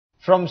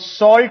From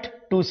salt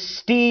to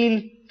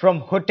steel, from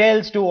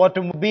hotels to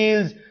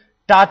automobiles,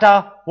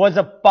 Tata was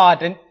a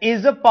part and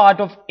is a part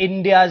of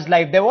India's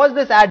life. There was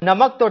this ad,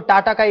 Namak to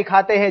Tata ka hi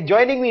khate hai.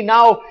 Joining me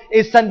now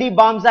is Sandeep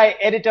Bamsai,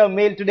 editor,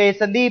 Mail Today.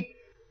 Sandeep,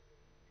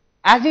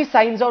 as he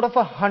signs out of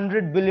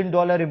 $100 billion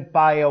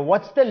empire,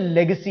 what's the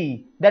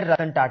legacy that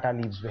Ratan Tata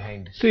leaves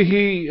behind? See,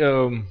 he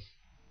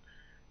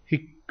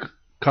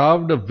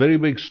carved a very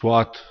big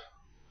swath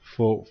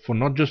for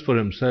not just for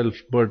himself,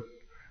 but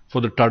for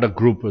the Tata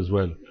Group as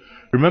well.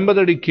 Remember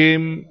that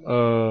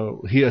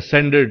he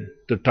ascended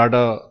the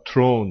Tata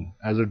throne,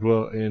 as it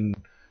were, in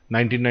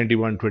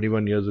 1991,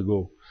 21 years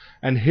ago.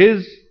 And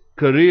his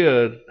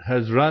career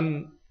has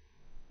run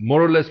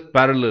more or less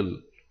parallel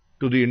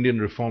to the Indian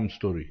reform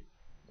story.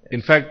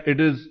 In fact, it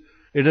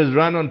has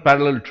run on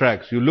parallel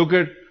tracks. You look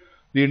at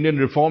the Indian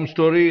reform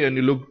story and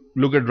you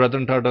look at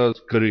Ratan Tata's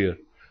career.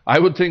 I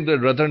would think that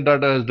Ratan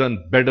Tata has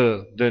done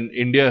better than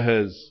India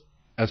has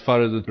as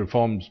far as its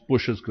reforms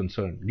push is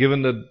concerned,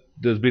 given that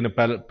there's been a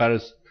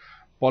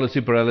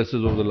policy paralysis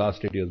over the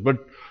last 8 years.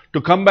 But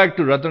to come back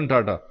to Ratan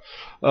Tata,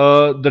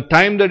 the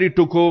time that he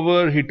took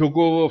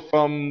over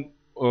from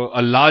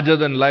a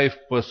larger-than-life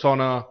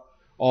persona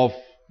of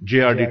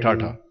J.R.D.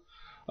 Tata.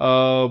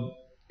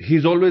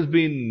 He's always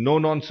been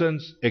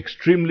no-nonsense,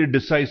 extremely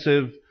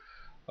decisive.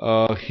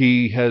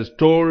 He has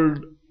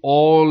told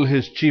all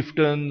his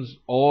chieftains,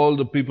 all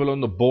the people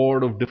on the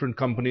board of different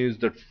companies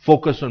that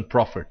focus on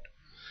profit.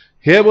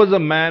 Here was a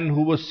man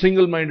who was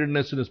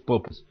single-mindedness in his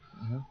purpose.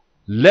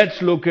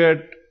 Let's look at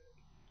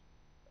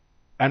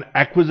an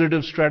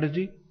acquisitive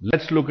strategy.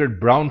 Let's look at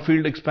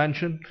brownfield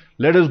expansion.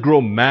 Let us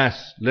grow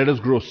mass. Let us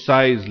grow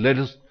size. Let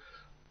us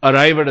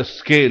arrive at a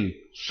scale.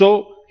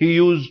 So he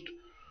used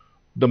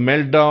the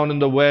meltdown in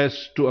the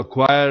West to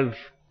acquire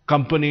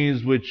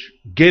companies which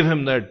gave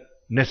him that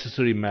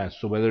necessary mass.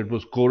 So whether it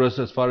was Chorus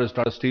as far as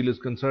Tata Steel is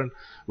concerned,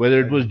 whether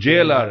it was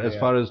JLR as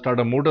far as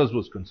Tata Motors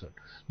was concerned.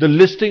 The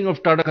listing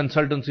of Tata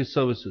Consultancy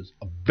Services,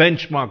 a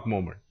benchmark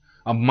moment,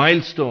 a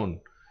milestone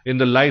in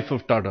the life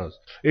of Tatas.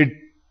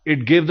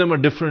 It gave them a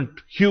different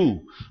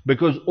hue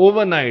because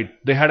overnight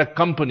they had a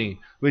company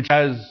which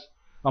has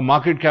a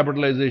market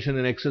capitalization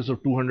in excess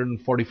of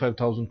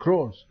 245,000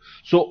 crores.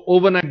 So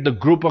overnight the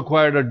group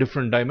acquired a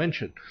different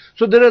dimension.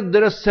 So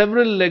there are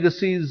several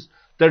legacies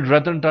that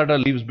Ratan Tata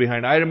leaves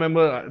behind. I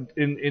remember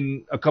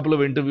in a couple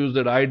of interviews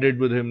that I did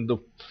with him,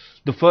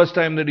 the first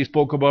time that he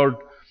spoke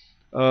about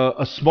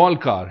a small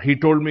car, he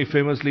told me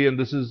famously, and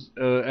this is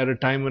at a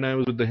time when I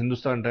was with the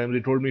Hindustan Times,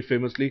 he told me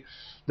famously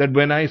that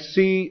when I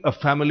see a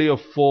family of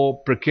 4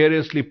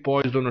 precariously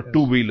poised on a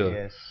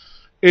two-wheeler,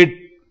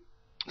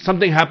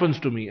 something happens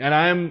to me, and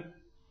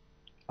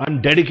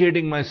I'm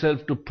dedicating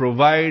myself to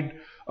provide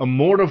a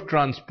mode of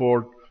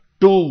transport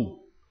to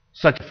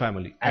such a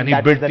family. And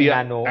he built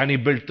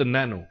the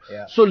Nano.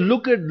 So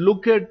look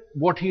at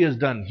what he has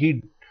done.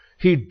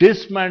 He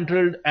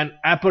dismantled an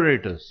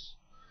apparatus.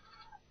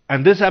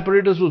 And this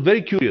apparatus was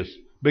very curious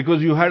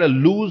because you had a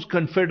loose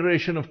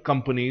confederation of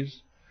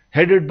companies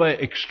headed by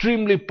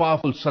extremely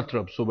powerful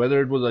satraps. So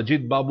whether it was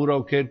Ajit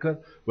Baburao Kherkar,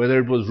 whether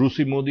it was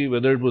Rusi Modi,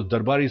 whether it was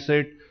Darbari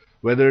Seth,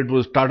 whether it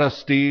was Tata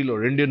Steel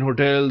or Indian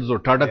Hotels or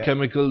Tata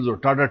Chemicals or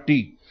Tata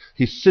Tea,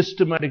 he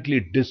systematically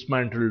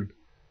dismantled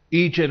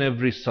each and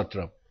every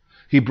satrap.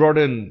 He brought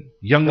in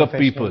younger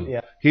people.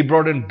 He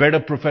brought in better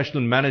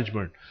professional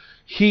management.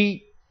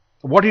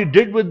 What he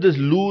did with this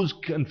loose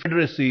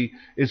confederacy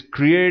is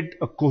create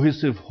a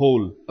cohesive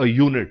whole, a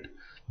unit.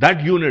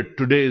 That unit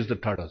today is the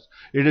Tatas.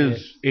 It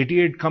is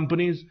 88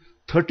 companies,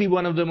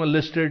 31 of them are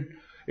listed.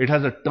 It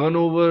has a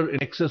turnover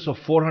in excess of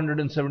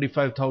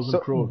 475,000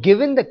 crores.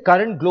 Given the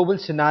current global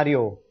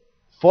scenario,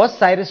 for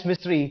Cyrus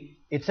Mistry,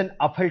 it's an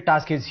uphill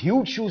task. It's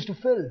huge shoes to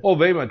fill. Oh,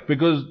 very much.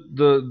 Because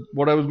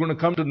what I was going to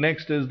come to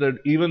next is that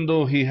even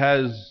though he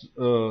has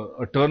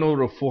a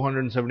turnover of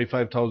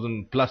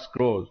 475,000 plus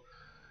crores,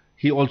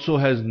 he also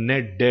has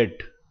net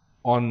debt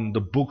on the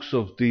books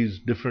of these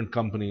different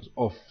companies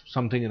of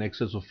something in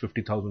excess of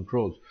 50,000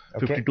 crores,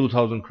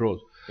 52,000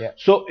 crores.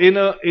 So in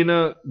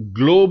a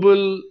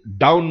global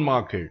down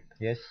market,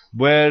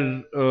 where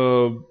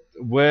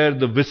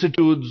the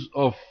vicissitudes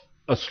of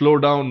a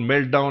slowdown,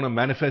 meltdown are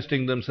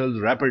manifesting themselves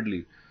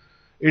rapidly,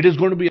 it is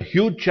going to be a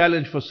huge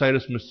challenge for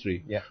Cyrus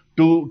Mistry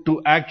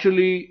to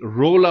actually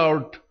roll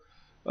out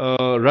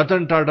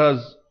Ratan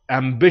Tata's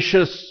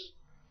ambitious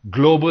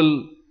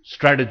global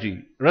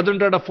strategy. Ratan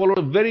Tata followed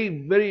a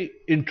very, very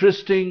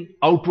interesting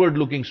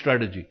outward-looking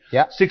strategy.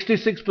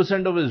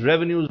 66% of his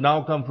revenues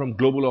now come from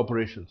global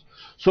operations.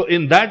 So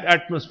in that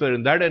atmosphere,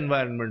 in that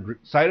environment,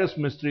 Cyrus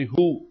Mistry,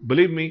 who,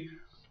 believe me,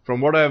 from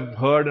what I've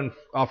heard and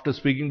after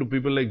speaking to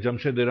people like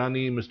Jamshed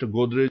Irani, Mr.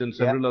 Godrej and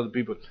several other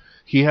people,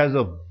 he has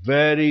a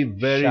very,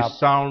 very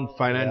sound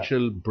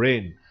financial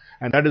brain.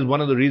 And that is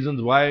one of the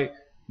reasons why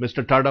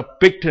Mr. Tata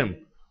picked him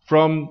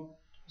from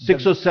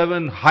 6 or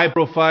 7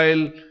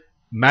 high-profile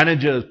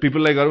managers, people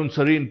like Arun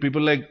Sareen,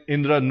 people like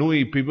Indra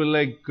Nui, people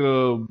like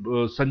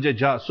Sanjay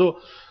Jha. So,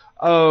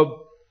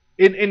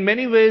 in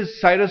many ways,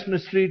 Cyrus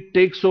Mistry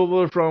takes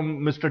over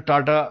from Mr.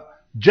 Tata,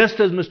 just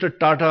as Mr.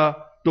 Tata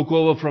took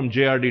over from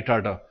JRD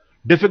Tata.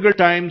 Difficult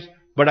times,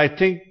 but I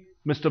think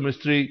Mr.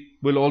 Mistry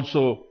will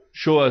also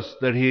show us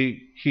that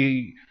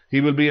he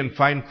will be in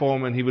fine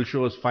form and he will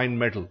show us fine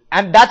mettle.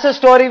 And that's a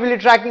story we'll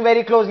be tracking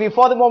very closely.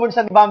 For the moment,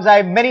 Sandeep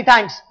Bamzai, many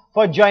thanks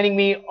for joining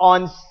me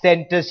on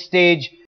Center Stage.